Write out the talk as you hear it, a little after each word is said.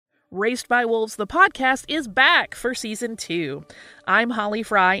Raised by Wolves, the podcast, is back for Season 2. I'm Holly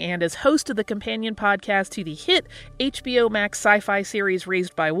Fry, and as host of the companion podcast to the hit HBO Max sci-fi series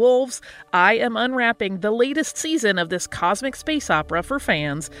Raised by Wolves, I am unwrapping the latest season of this cosmic space opera for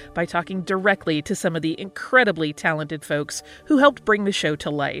fans by talking directly to some of the incredibly talented folks who helped bring the show to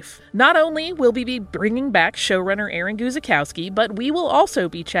life. Not only will we be bringing back showrunner Aaron Guzikowski, but we will also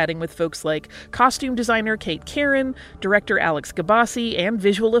be chatting with folks like costume designer Kate Karen, director Alex Gabassi, and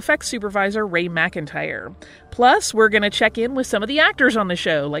visual effects supervisor Ray McIntyre. Plus, we're going to check in with some of the actors on the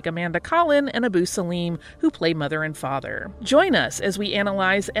show, like Amanda Collin and Abu Salim, who play mother and father. Join us as we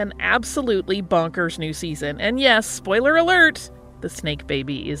analyze an absolutely bonkers new season. And yes, spoiler alert, the snake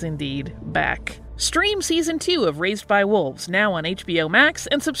baby is indeed back. Stream Season 2 of Raised by Wolves now on HBO Max,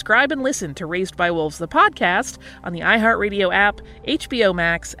 and subscribe and listen to Raised by Wolves the podcast on the iHeartRadio app, HBO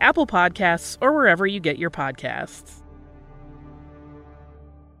Max, Apple Podcasts, or wherever you get your podcasts.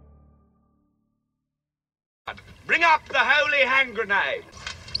 Bring up the holy hand grenade.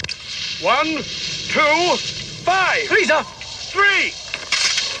 1, 2, 5. 3, sir. 3.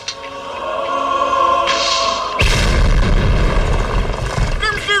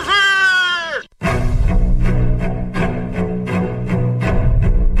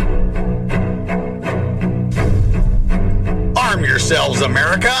 Arm yourselves,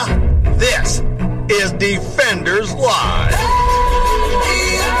 America. This is Defenders Live.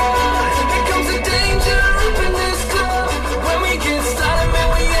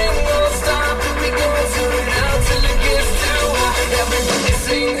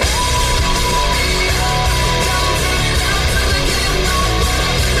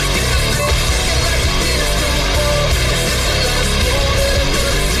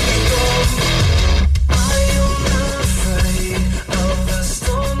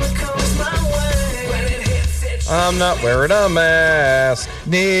 I'm not wearing a mask.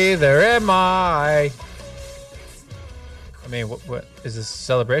 Neither am I. I mean, what is this, a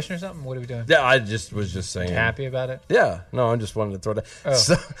celebration or something? What are we doing? Yeah, I just was just saying. You happy about it? Yeah, no, I just wanted to throw that. Oh.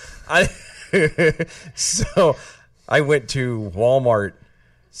 So I went to Walmart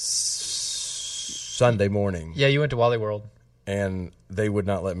Sunday morning. Yeah, you went to Wally World, and they would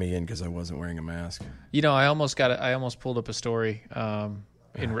not let me in because I wasn't wearing a mask. You know, I almost pulled up a story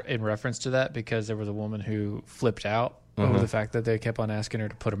in reference to that, because there was a woman who flipped out over the fact that they kept on asking her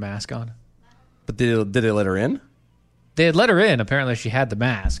to put a mask on. But did they let her in? They had let her in. Apparently, she had the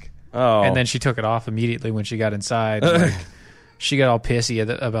mask. Oh, And then she took it off immediately when she got inside. Like, she got all pissy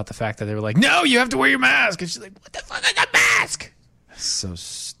about the fact that they were like, "No, you have to wear your mask." And she's like, "What the fuck? I got mask." so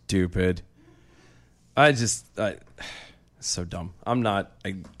stupid. So dumb. I'm not.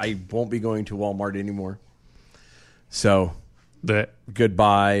 I won't be going to Walmart anymore. So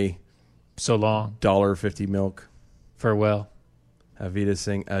goodbye. So long. $1.50 milk. Farewell. Avita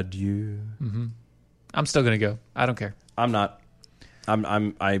sing adieu. Mm-hmm. I'm still gonna go. I don't care. I'm not. I'm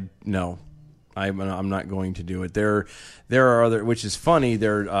not going to do it. There are other, which is funny.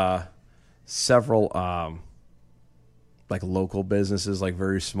 There are several like local businesses, like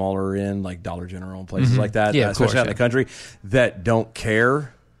very smaller in, like Dollar General and places like that, especially out in the country, that don't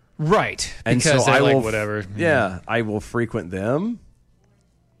care. Right. And because so I will, whatever. Yeah, I will frequent them.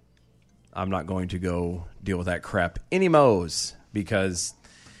 I'm not going to go deal with that crap anymore because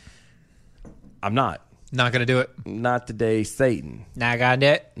I'm not. Not going to do it. Not today, Satan. Not going to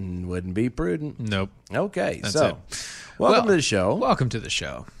do it. Wouldn't be prudent. Nope. Okay, That's so it. welcome to the show. Welcome to the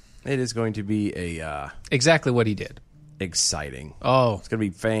show. It is going to be a Exactly what he did. exciting. Oh, It's going to be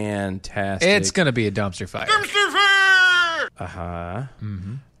fantastic. it's going to be a dumpster fire. Uh-huh.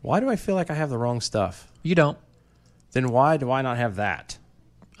 Mm-hmm. Why do I feel like I have the wrong stuff? You don't. Then why do I not have that?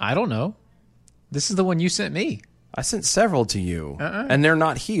 I don't know. This is the one you sent me. I sent several to you, and they're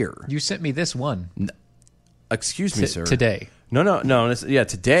not here. You sent me this one. Excuse me, sir. Today. No.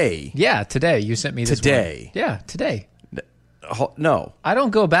 Today. Yeah, today. You sent me this Today. one. Yeah, today. No. I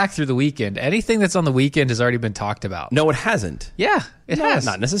don't go back through the weekend. Anything that's on the weekend has already been talked about. No, it hasn't. Yeah, it has.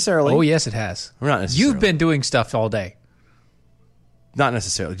 Not necessarily. Oh, yes, it has. Not necessarily. You've been doing stuff all day. Not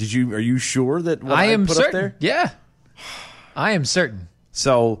necessarily. Are you sure that what I am put certain. up there? Yeah. I am certain.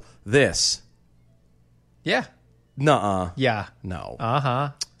 So, this. Yeah. Nuh-uh. Yeah. No.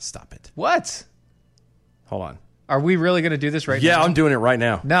 Uh-huh. Stop it. What? Hold on. Are we really going to do this right now? Yeah, I'm doing it right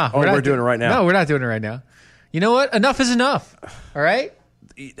now. No. We're doing it right now. No, we're not doing it right now. You know what? Enough is enough. All right?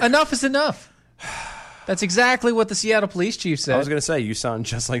 Enough is enough. That's exactly what the Seattle police chief said. I was going to say, you sound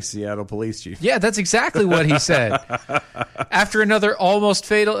just like Seattle police chief. Yeah, that's exactly what he said. After another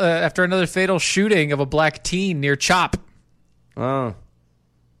fatal shooting of a black teen near Chop. Oh.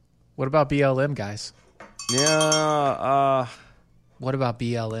 What about BLM, guys? Yeah, What about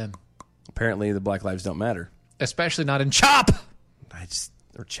BLM? Apparently, the Black Lives don't matter. Especially not in CHOP.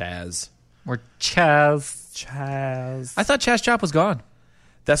 Or Chaz. Or Chaz. Chaz. I thought Chaz Chop was gone.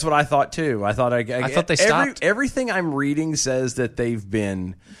 That's what I thought too. I thought they stopped. Everything I'm reading says that they've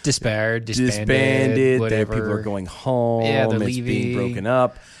been disbanded. That people are going home. Yeah, they're it's being broken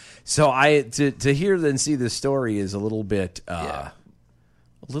up. So to hear and see this story is a little bit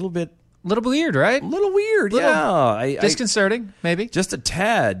weird, right? A little weird, yeah. Disconcerting, maybe. Just a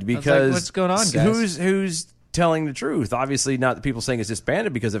tad, because what's going on, guys? Who's telling the truth? Obviously not the people saying it's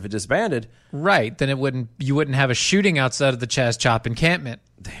disbanded, because if it disbanded, right, then you wouldn't have a shooting outside of the Chaz Chop encampment.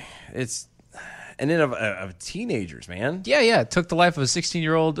 It's and then of teenagers, man. Yeah. It took the life of a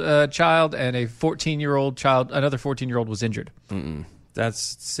 16-year-old child and a 14-year-old child. Another 14-year-old was injured. Or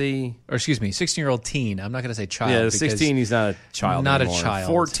excuse me, 16-year-old teen. I'm not going to say child. Yeah, 16, he's not a child not anymore. A child.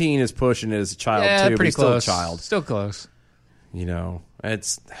 14 is pushing it as a child too, pretty but close. Still a child. Still close. You know, I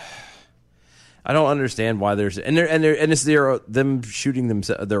don't understand why there's and it's them shooting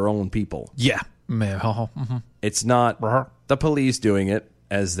their own people. Yeah, mm-hmm. It's not the police doing it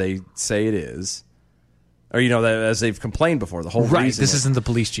as they say it is, or as they've complained before. The whole reason this isn't the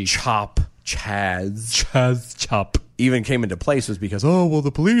police chief. Chaz Chop even came into place was because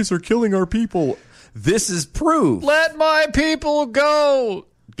the police are killing our people. This is proof. Let my people go.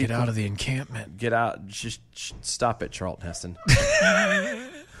 Get out of the encampment. Get out. Just stop it, Charlton Heston.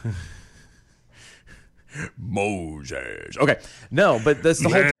 Moses. Okay. No, but that's the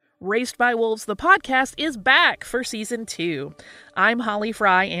whole... Raised by Wolves, the podcast, is back for Season 2. I'm Holly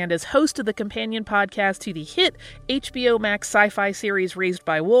Fry, and as host of the companion podcast to the hit HBO Max sci-fi series Raised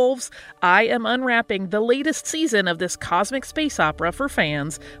by Wolves, I am unwrapping the latest season of this cosmic space opera for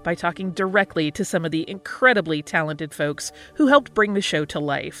fans by talking directly to some of the incredibly talented folks who helped bring the show to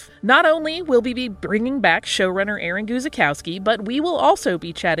life. Not only will we be bringing back showrunner Aaron Guzikowski, but we will also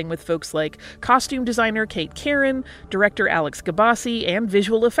be chatting with folks like costume designer Kate Karen, director Alex Gabassi, and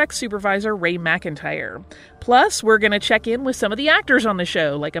visual effects supervisor Ray McIntyre. Plus, we're going to check in with some of the actors on the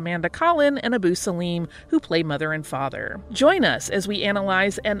show, like Amanda Collin and Abu Salim, who play mother and father. Join us as we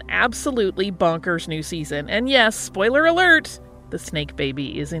analyze an absolutely bonkers new season. And yes, spoiler alert, the snake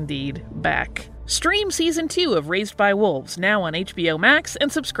baby is indeed back. Stream Season 2 of Raised by Wolves now on HBO Max,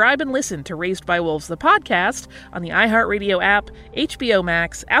 and subscribe and listen to Raised by Wolves the podcast on the iHeartRadio app, HBO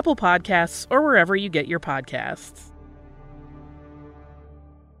Max, Apple Podcasts, or wherever you get your podcasts.